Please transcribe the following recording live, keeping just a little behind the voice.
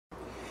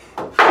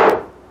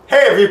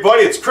Hey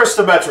everybody, it's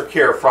Demetrick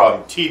here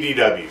from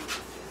TDW.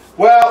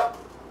 Well,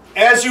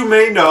 as you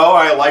may know,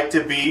 I like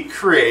to be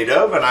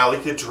creative and I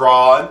like to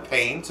draw and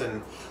paint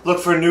and look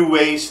for new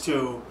ways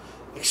to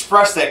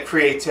express that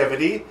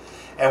creativity.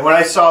 And when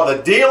I saw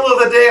the deal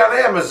of the day on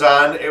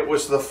Amazon, it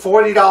was the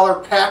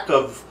 $40 pack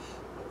of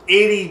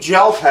 80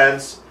 gel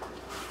pens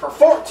for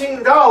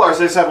 $14.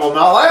 I said, well,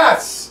 now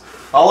that's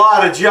a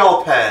lot of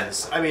gel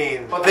pens. I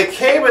mean, but they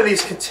came in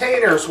these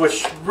containers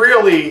which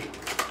really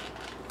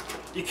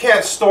you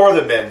can't store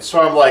them in. So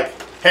I'm like,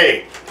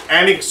 hey,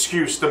 any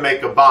excuse to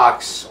make a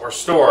box or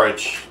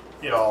storage,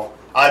 you know,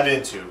 I'm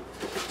into.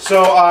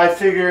 So I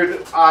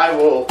figured I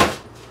will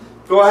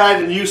go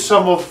ahead and use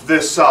some of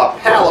this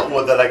pallet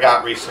wood that I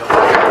got recently.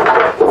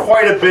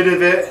 Quite a bit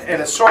of it,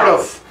 and it's sort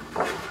of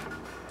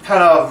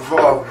kind of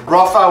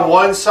rough on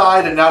one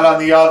side and not on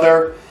the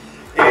other.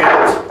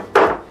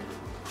 And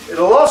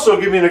it'll also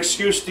give me an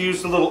excuse to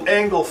use the little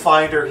angle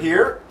finder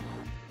here.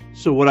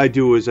 So what I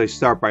do is I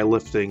start by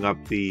lifting up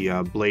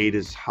the blade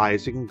as high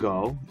as it can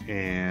go,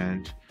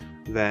 and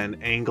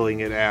then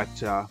angling it at,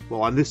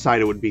 well, on this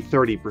side it would be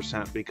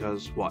 30%,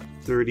 because what,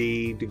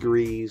 30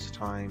 degrees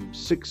times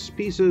 6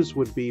 pieces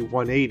would be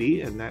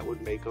 180, and that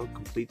would make a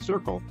complete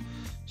circle.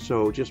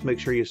 So just make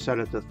sure you set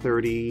it to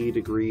 30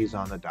 degrees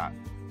on the dot.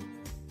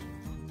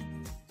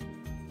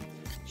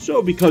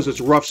 So because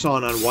it's rough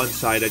sawn on one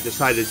side, I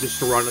decided just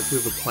to run it through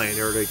the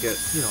planer to get,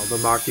 you know, the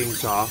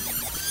markings off.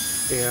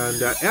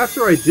 And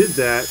after I did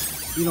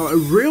that, you know, it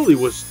really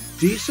was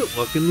decent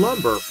looking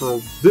lumber.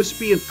 For this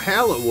being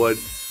pallet wood,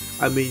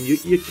 I mean,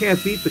 you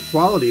can't beat the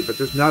quality of it.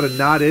 There's not a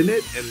knot in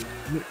it, and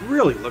it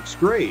really looks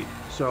great.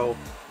 So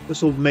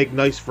this will make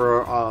nice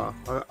for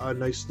a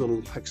nice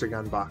little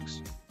hexagon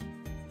box.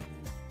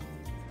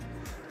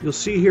 You'll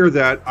see here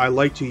that I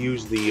like to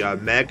use the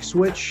mag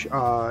switch.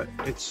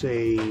 It's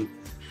a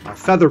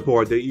feather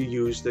board that you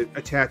use that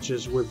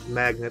attaches with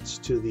magnets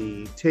to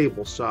the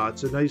table saw.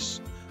 It's a nice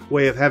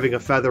way of having a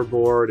feather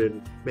board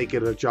and make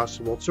it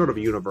adjustable. It's sort of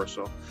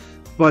universal.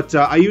 But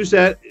I use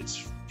that.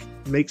 It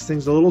makes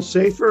things a little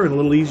safer and a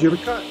little easier to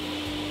cut.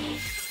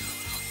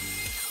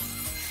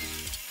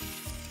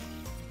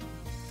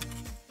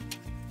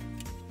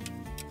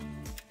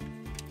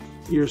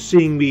 You're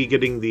seeing me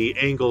getting the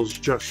angles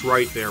just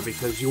right there,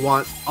 because you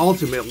want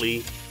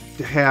ultimately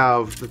to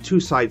have the two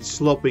sides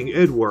sloping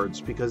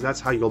inwards, because that's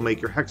how you'll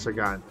make your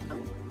hexagon.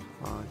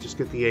 Just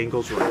get the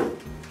angles right.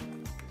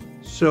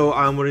 So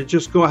I'm going to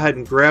just go ahead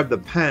and grab the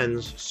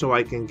pens so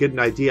I can get an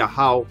idea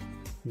how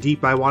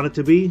deep I want it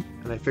to be,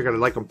 and I figured I'd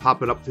like them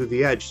popping up through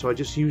the edge, so I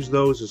just use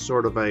those as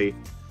sort of a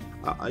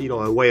you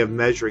know, a way of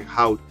measuring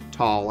how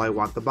tall I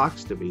want the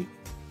box to be.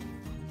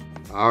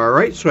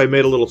 Alright, so I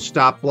made a little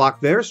stop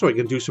block there so I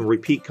can do some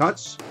repeat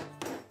cuts.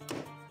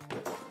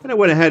 And I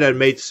went ahead and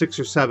made 6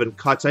 or 7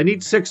 cuts. I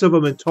need 6 of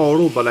them in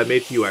total, but I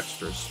made a few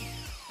extras.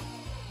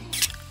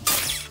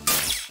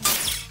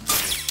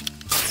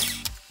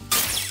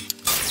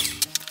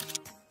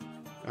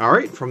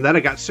 Alright, from that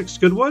I got 6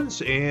 good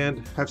ones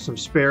and have some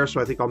spare,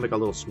 so I think I'll make a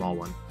little small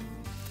one.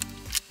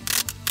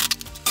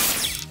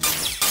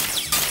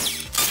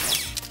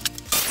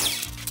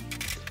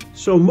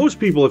 So most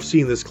people have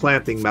seen this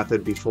clamping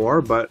method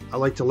before, but I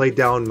like to lay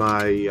down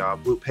my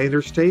blue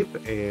painter's tape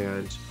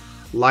and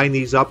line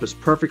these up as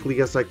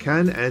perfectly as I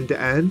can, end to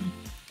end.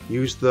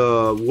 Use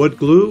the wood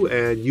glue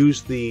and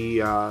use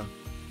the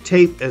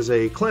tape as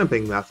a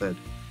clamping method.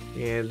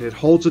 And it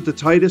holds it the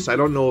tightest. I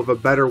don't know of a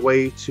better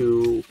way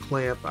to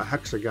clamp a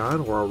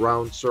hexagon or a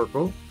round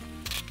circle.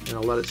 And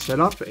I'll let it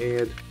set up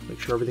and make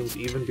sure everything's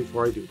even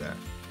before I do that.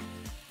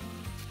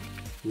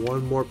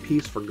 One more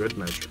piece for good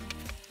measure.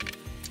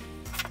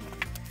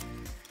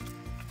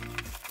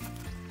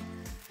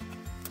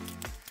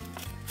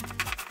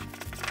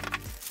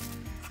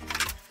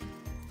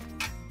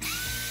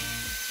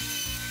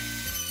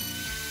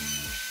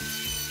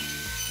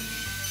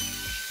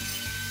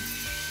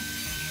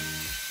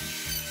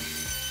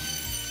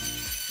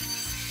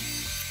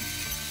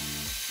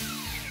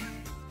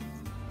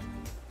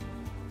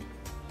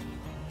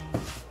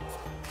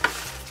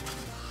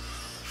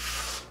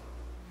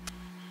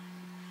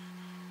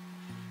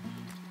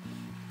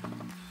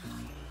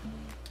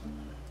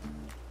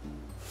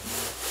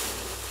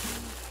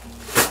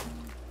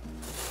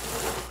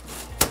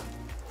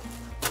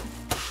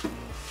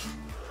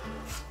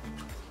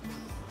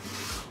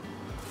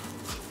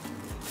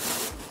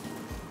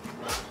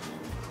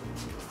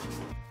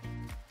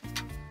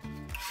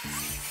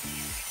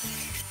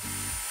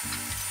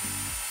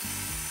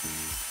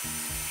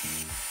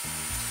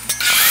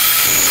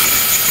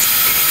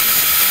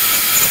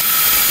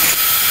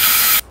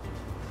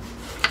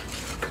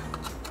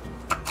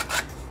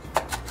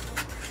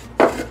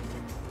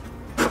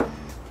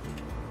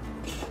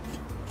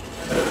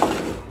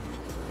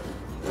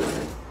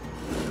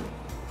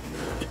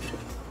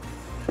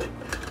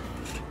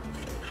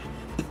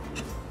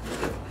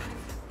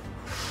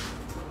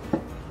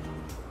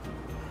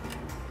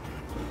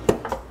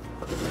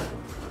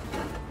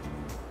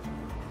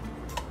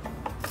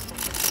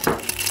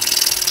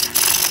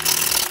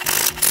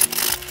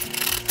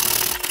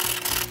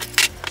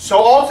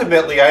 So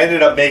ultimately, I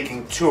ended up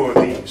making 2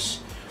 of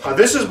these.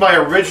 This is my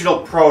original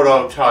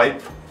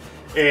prototype,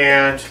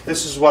 and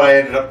this is what I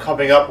ended up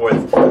coming up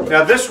with.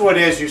 Now this one,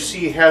 as you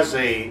see, has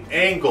a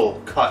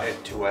angle cut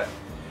into it.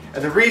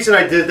 And the reason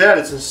I did that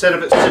is instead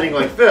of it sitting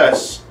like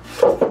this,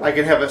 I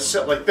can have it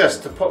sit like this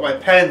to put my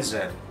pens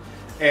in.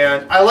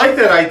 And I like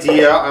that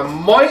idea. I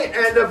might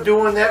end up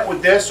doing that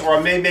with this, or I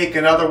may make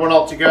another one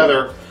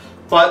altogether.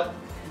 But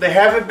they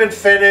haven't been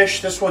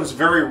finished. This one's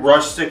very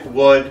rustic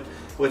wood,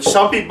 which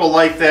some people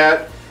like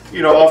that.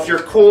 You know, if you're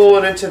cool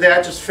and into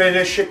that, just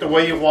finish it the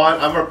way you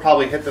want. I'm going to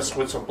probably hit this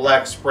with some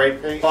black spray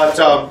paint.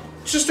 But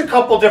just a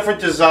couple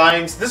different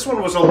designs. This one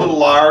was a little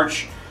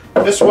large.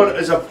 This one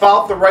is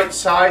about the right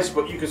size,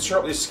 but you can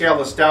certainly scale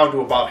this down to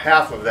about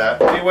half of that.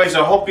 Anyways,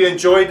 I hope you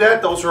enjoyed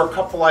that. Those are a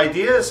couple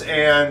ideas.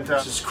 And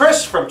this is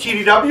Chris from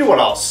TDW,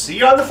 and I'll see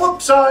you on the flip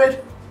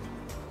side.